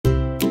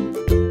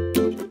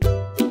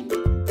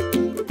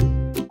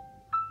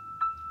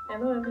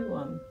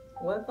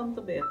Welcome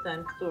to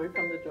Bedtime Story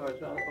from the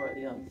Georgia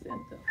Orleans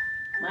Center.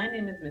 My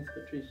name is Miss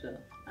Patricia,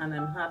 and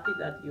I'm happy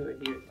that you're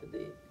here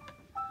today.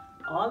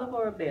 All of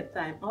our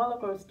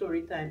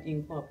story time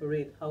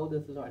incorporate how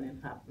does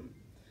learning happen.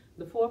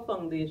 The four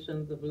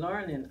foundations of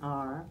learning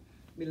are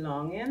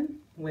belonging,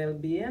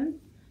 well-being,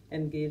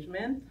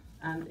 engagement,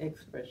 and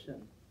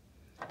expression.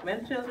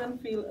 When children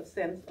feel a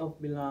sense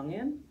of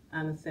belonging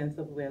and a sense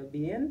of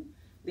well-being,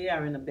 they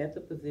are in a better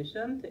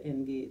position to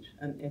engage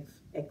and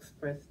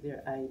express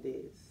their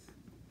ideas.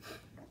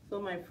 So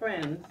my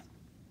friends,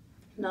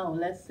 now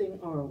let's sing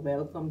our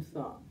welcome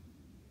song.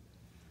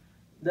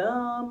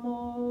 The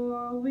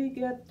more we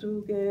get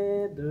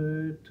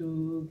together,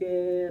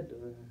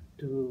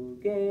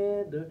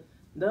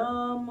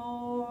 the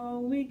more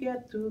we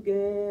get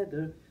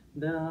together,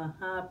 the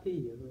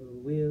happier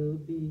we'll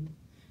be.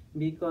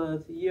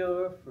 Because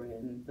your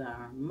friends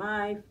are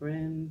my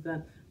friends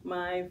and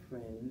my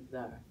friends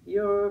are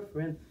your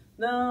friends.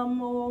 The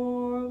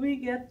more we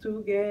get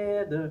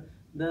together,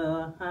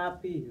 the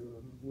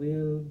happier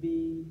we'll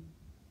be.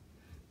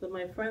 So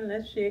my friend,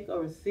 let's shake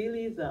our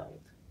sillies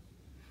out.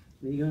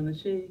 We're gonna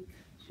shake,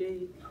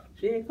 shake,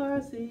 shake our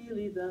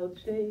sillies out.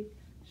 Shake,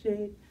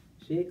 shake,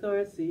 shake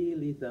our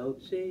sillies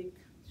out. Shake,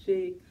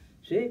 shake,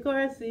 shake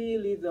our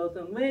sillies out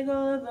and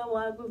wiggles and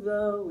waggles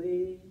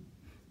away.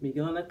 We're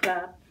gonna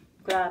clap,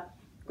 clap,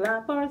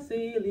 clap our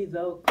sillies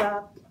out.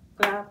 Clap,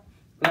 clap,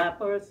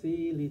 clap our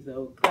sillies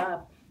out.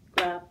 Clap,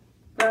 clap,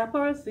 clap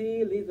our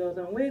sillies out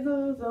and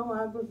wiggles and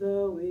waggles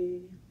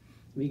away.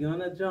 We're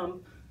gonna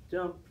jump,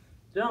 jump,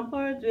 jump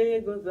our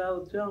jiggles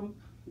out. Jump,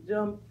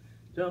 jump,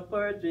 jump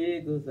our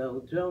jiggles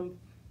out. Jump,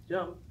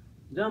 jump,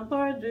 jump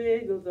our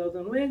jiggles out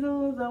and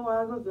wiggles and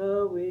waggles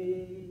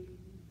away.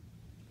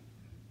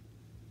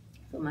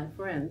 So my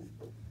friends,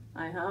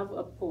 I have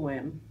a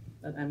poem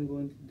that I'm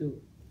going to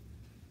do.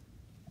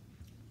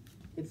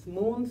 It's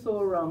moon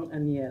so round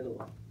and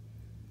yellow.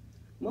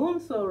 Moon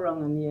so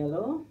round and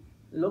yellow,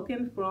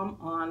 looking from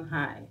on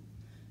high.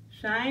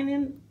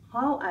 Shining,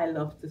 how I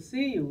love to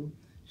see you,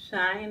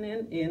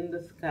 shining in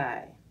the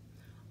sky.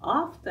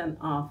 Oft and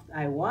oft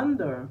I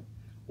wonder,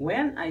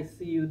 when I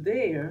see you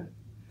there,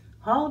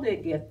 how they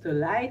get to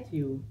light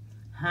you,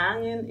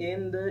 hanging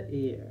in the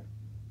air.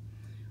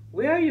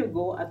 Where you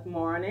go at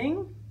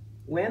morning,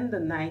 when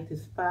the night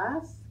is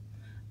past,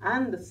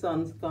 and the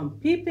sun's come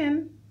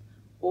peeping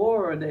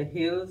o'er the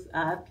hills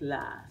at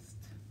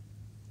last.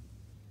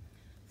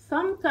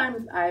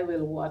 Sometimes I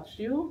will watch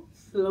you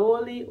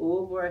slowly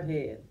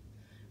overhead.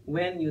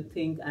 When you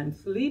think I'm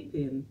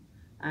sleeping,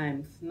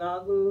 I'm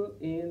snuggled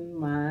in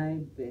my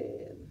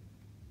bed.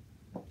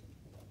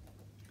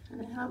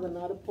 And I have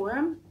another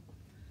poem,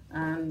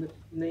 and the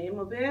name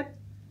of it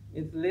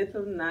is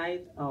Little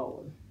Night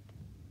Owl.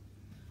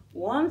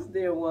 Once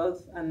there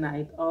was a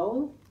night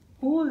owl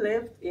who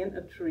lived in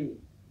a tree.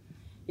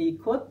 He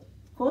could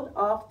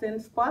often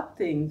spot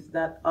things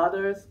that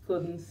others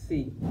couldn't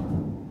see.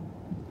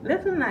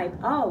 Little night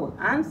owl,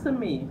 answer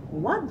me,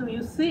 what do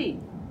you see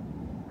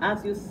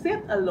as you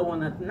sit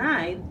alone at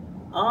night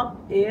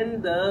up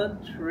in the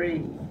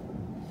tree?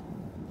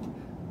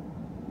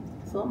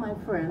 So my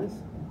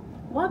friends,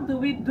 what do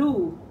we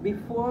do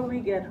before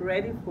we get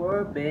ready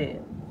for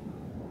bed?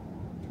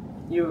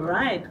 You're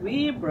right,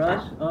 we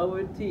brush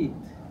our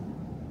teeth.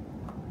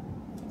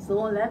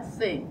 So let's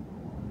sing.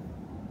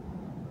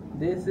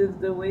 This is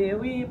the way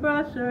we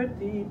brush our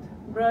teeth,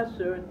 brush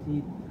our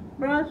teeth,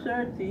 brush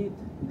our teeth.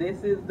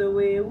 This is the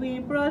way we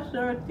brush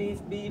our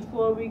teeth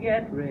before we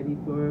get ready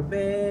for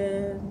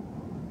bed.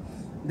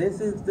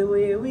 This is the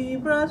way we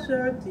brush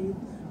our teeth,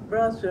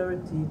 brush our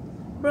teeth,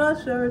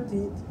 brush our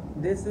teeth.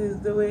 This is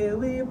the way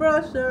we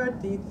brush our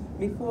teeth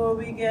before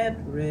we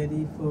get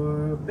ready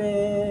for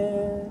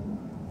bed.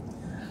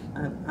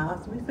 And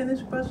after we finish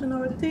brushing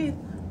our teeth,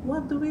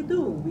 what do?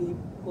 We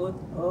put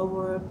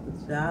our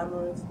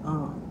pajamas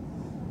on.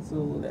 So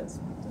let's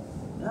put our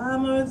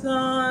pajamas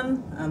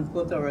on and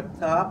put our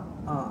top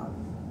on.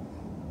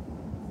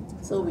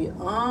 So we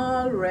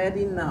all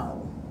ready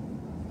now.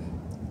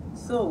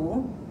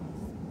 So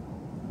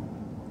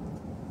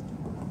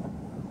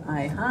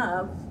I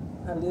have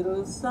a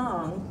little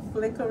song,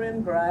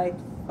 Flickering Bright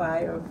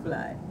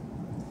Firefly.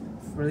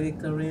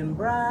 Flickering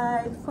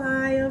bright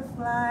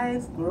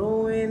fireflies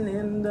growing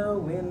in the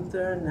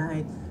winter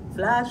night,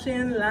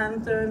 flashing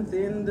lanterns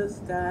in the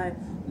sky,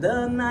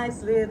 the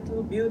nice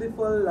little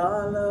beautiful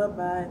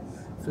lullaby.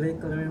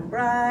 Flickering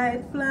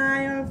bright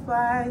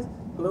fireflies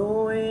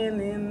glowing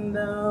in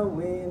the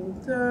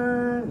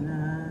winter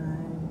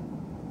night.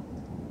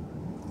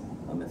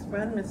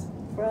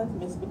 Well,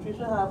 Miss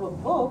Patricia have a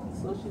book,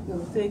 so she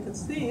can take a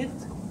seat.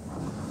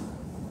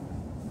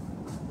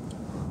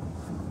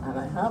 And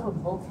I have a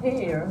book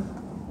here,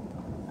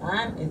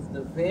 and it's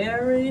the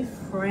Very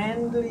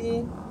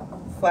Friendly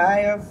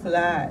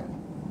Firefly,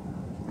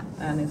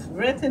 and it's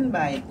written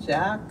by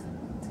Jack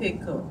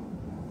Tickle.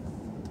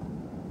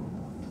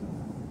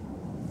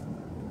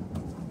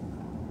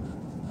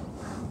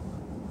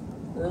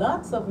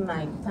 Lots of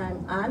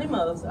nighttime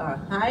animals are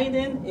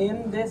hiding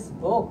in this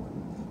book.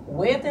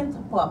 waiting to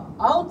pop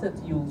out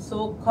at you.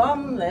 So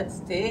come, let's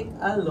take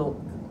a look.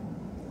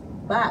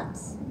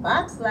 Bats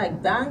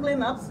like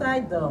dangling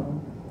upside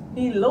down.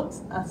 He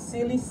looks a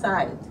silly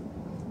sight.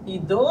 He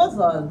does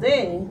all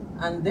day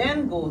and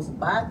then goes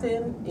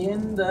batting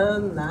in the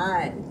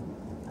night.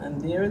 And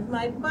there's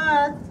my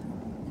bat.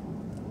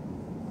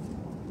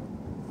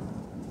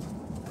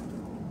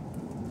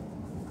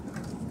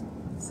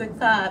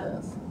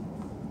 Cicadas.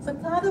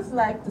 Cicadas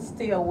like to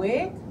stay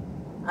awake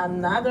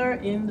and natter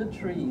in the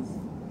trees.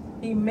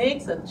 He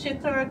makes a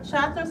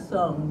chitter-chatter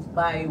sounds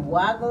by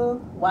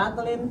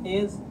waggling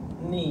his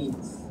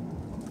knees.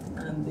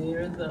 And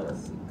there's our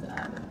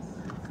cicadas.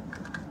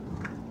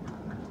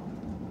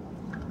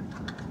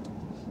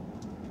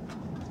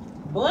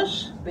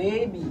 Bush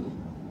baby.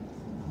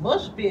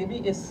 Bush baby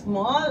is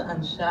small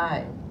and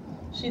shy.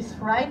 She's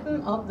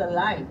frightened of the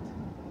light,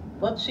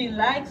 but she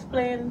likes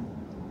playing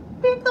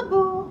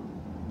peekaboo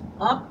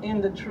up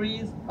in the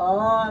trees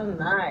all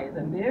night.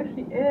 And there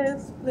she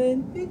is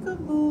playing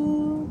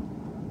peekaboo.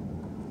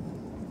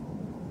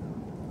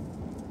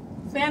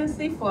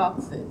 Fancy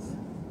foxes.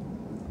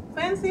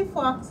 Fancy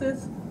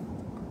foxes,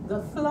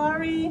 the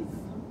flurry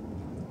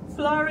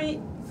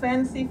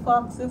fancy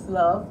foxes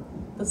love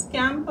to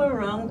scamper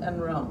round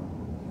and round.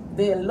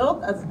 They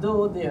look as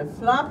though their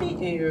floppy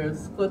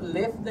ears could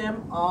lift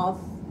them off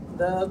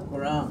the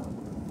ground.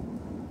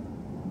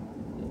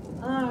 There they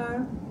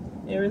are.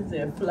 Here is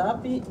their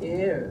floppy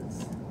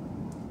ears.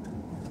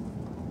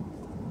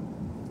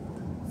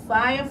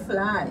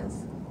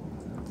 Fireflies.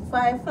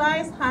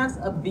 Fireflies has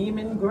a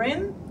beaming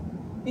grin.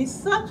 He's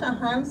such a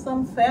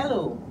handsome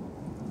fellow.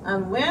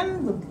 And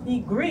when he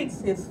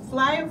greets his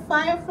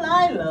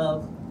firefly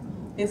love,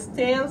 his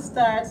tail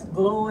starts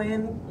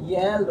glowing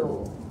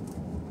yellow.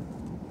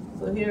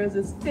 So here's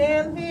his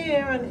tail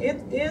here, and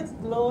it is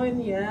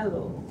glowing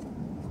yellow.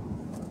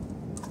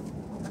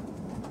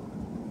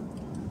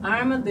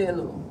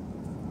 Armadillo.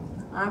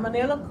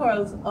 Armadillo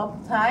curls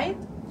up tight,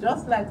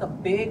 just like a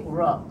big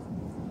rock.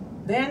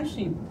 Then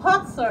she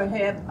pops her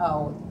head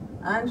out,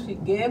 and she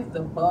gave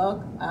the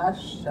bug a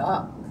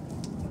shock.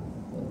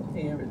 So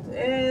here it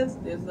is.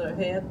 There's her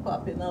head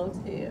popping out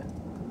here.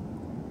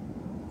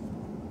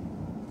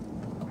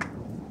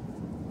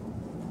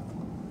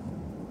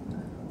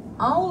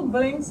 Owl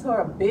blinks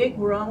her big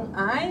round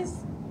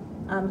eyes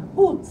and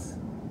hoots,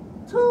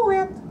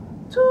 too-wit,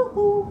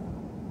 too-hoo,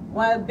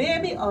 while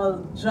baby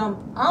owl jump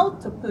out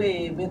to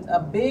play with a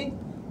big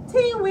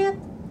tee-wit,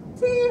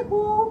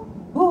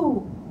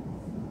 tee-hoo-hoo.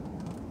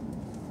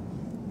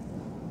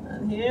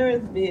 And here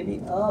is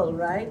baby owl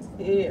right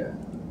here.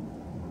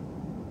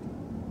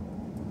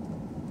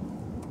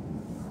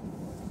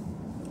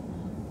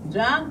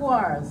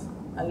 Jaguars,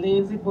 a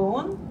lazy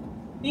bone.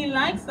 He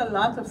likes a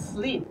lot of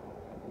sleep.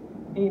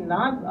 He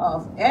nods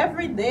off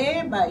every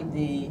day by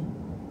day,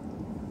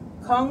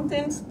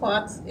 counting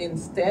spots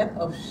instead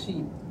of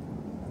sheep.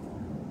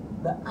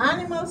 The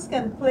animals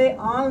can play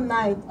all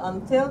night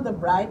until the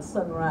bright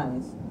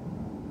sunrise.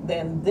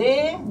 Then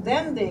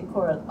they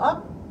curl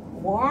up,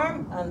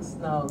 warm and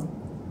snug,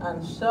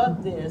 and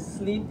shut their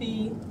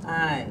sleepy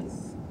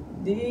eyes.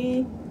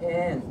 The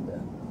end.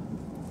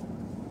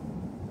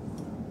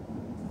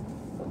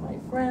 So my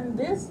friend,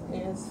 this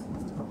is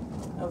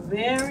a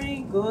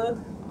very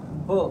good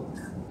book.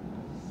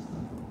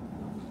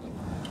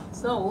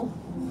 So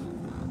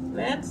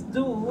let's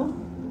do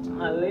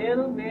a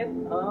little bit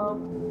of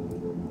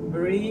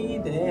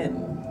breathing.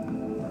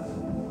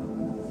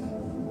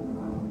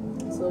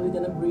 So we're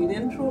going to breathe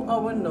in through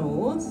our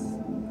nose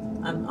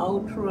and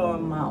out through our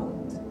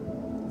mouth.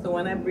 So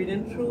when I breathe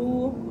in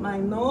through my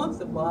nose,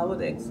 the ball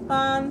will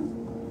expand,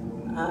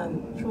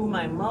 and through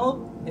my mouth,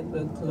 it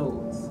will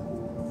close.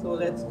 So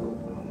let's go.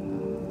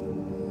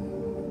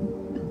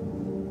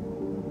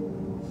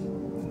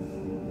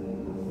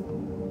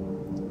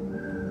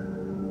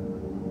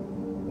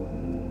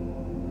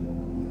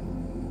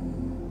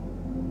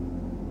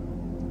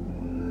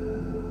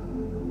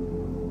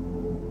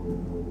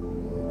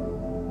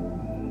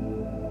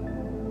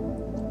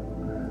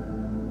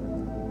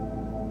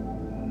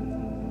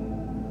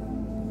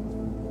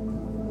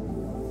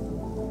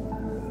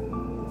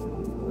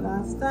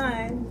 Last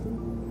time.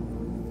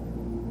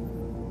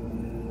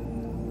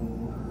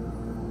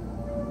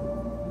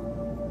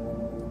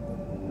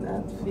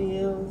 That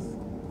feels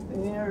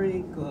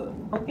very good.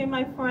 Okay,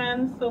 my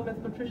friends, so Miss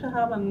Patricia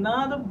have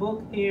another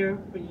book here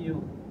for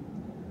you.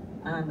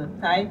 And the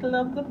title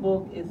of the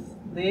book is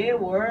They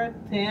Were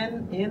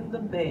 10 in the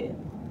Bed.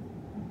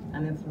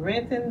 And it's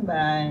written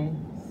by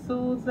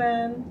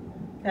Susan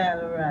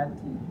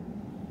Calarati.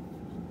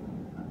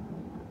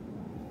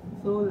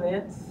 So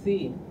let's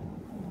see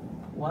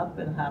what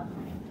will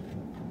happen.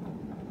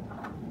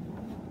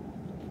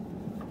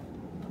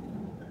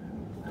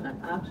 And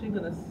I'm actually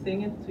going to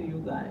sing it to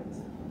you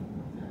guys.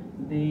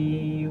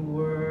 They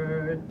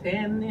were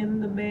 10 in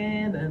the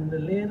bed, and the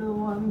little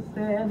one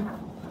said,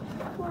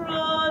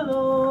 roll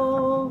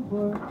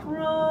over.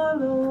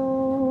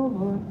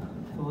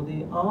 So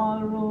they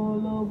all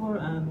roll over,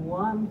 and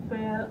one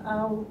fell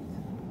out.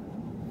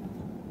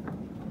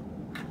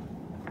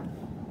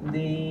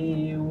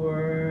 There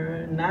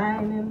were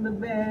 9 in the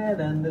bed,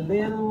 and the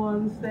little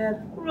one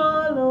said,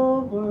 roll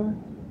over,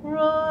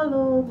 roll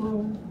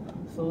over.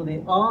 So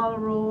they all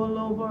rolled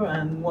over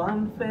and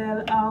one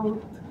fell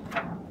out.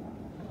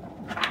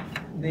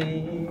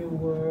 There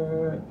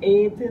were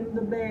 8 in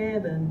the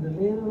bed, and the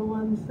little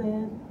one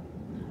said,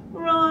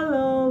 roll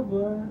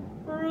over,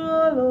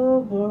 roll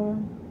over.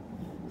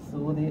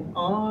 So they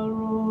all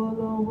rolled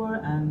over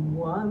and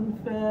one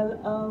fell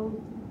out.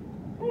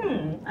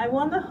 I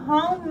wonder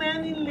how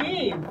many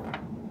live.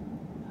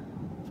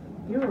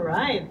 You're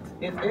right,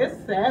 it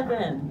is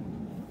 7.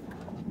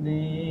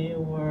 There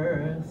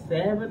were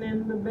 7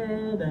 in the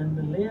bed, and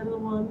the little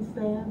one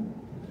said,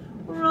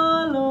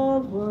 roll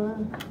over,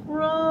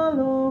 roll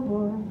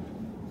over.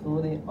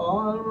 So they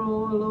all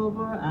rolled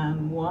over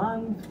and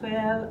one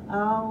fell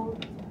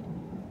out.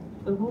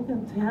 So who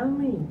can tell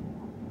me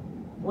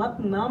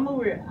what number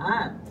we're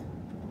at?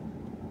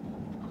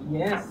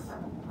 Yes,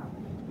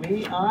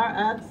 we are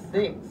at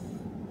 6.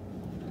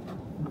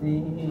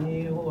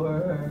 There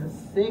were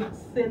 6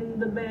 in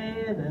the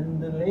bed,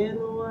 and the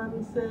little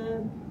one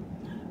said,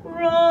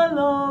 roll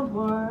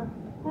over,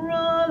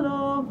 roll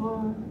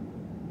over.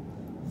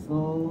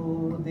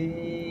 So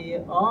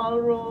they all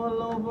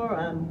roll over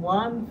and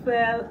one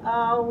fell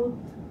out.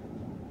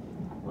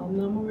 What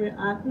number we're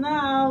at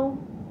now?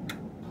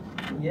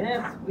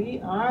 Yes,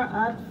 we are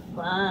at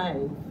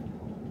 5.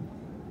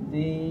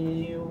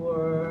 There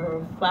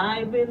were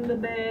 5 in the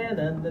bed,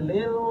 and the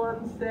little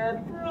one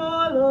said,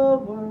 roll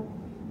over,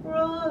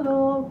 roll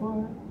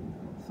over.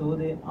 So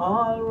they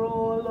all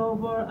roll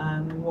over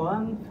and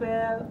one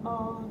fell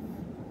off.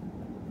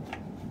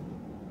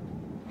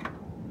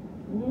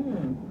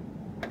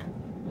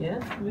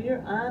 Yes,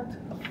 we're at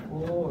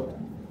 4.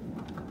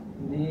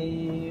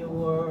 There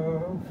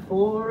were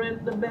 4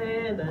 in the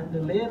bed, and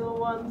the little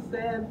one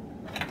said,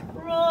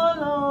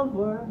 roll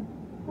over,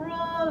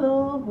 roll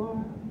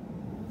over.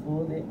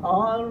 So they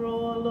all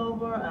roll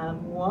over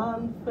and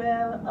one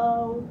fell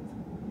out.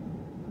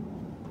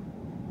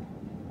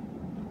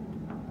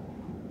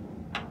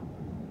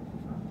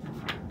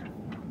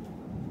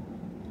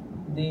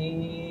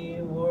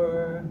 There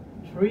were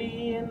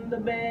 3 in the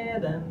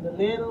bed, and the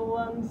little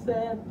one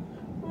said,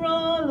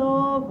 roll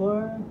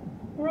over,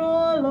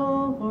 roll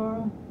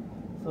over.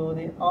 So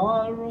they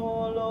all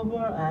roll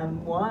over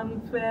and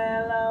one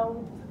fell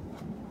out.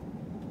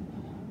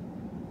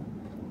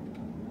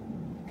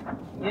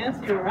 Yes,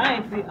 you're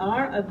right, we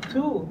are at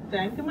 2.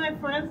 Thank you, my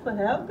friends, for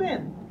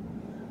helping.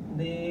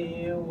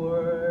 There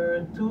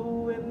were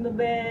 2 in the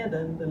bed,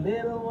 and the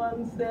little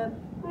one said,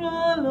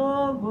 roll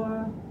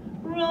over,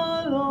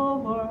 roll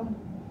over.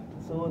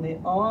 So they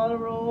all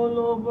roll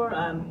over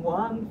and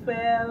one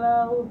fell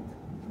out.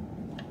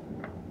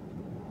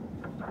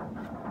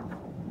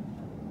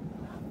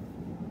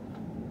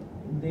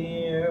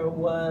 There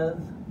was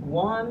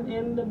 1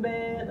 in the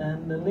bed,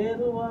 and the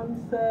little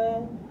one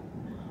said,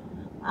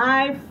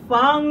 I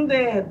found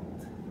it.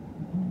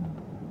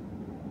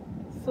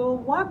 So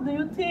what do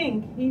you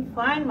think he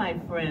found, my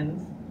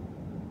friends?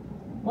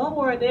 What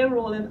were they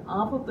rolling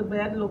off of the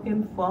bed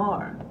looking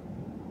for?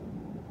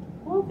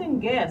 Who can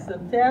guess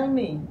and tell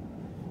me?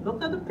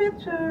 Look at the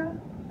picture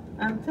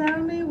and tell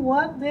me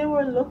what they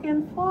were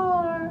looking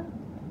for.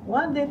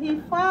 What did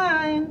he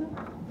find?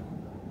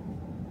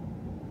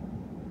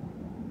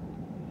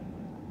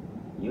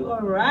 You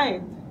are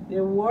right. They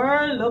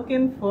were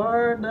looking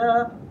for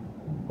the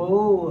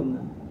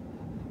bone.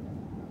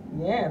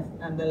 Yes,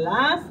 and the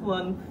last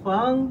one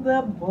found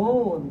the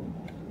bone.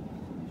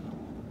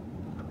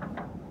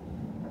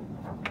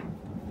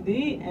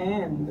 The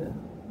end.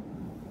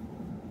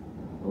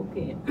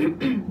 Okay,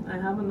 I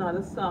have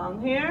another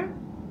song here.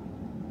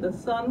 The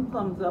sun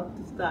comes up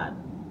to start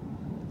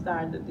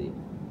the day.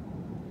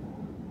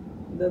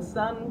 The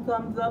sun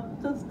comes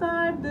up to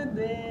start the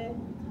day.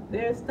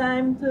 There's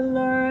time to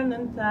learn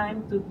and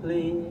time to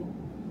play.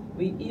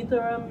 We eat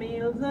our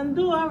meals and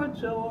do our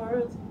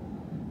chores.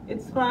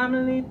 It's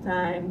family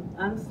time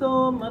and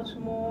so much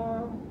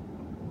more.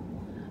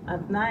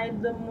 At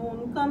night the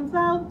moon comes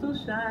out to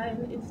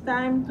shine. It's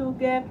time to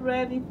get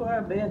ready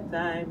for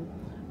bedtime.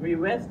 We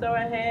rest our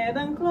head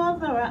and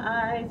close our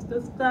eyes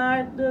to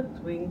start the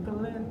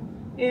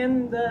twinkling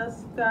in the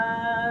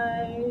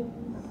skies.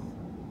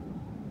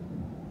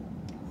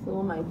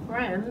 So my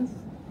friends,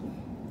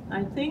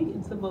 I think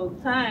it's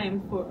about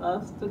time for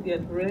us to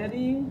get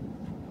ready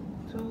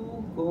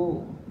to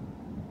go.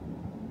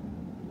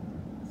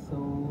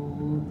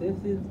 So this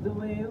is the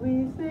way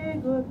we say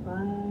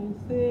goodbye,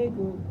 say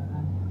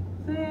goodbye,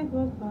 say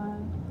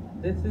goodbye.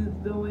 This is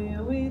the way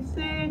we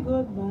say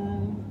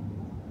goodbye.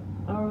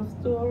 Our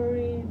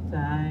story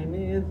time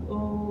is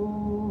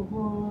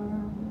over.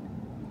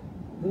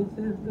 This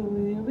is the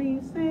way we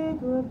say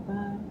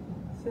goodbye,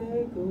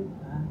 say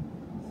goodbye,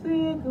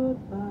 say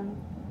goodbye.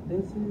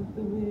 This is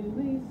the way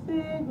we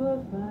say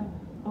goodbye.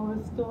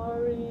 Our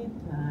story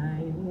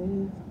time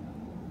is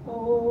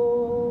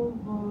over.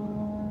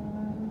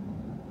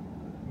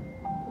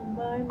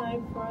 Goodbye, my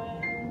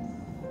friend.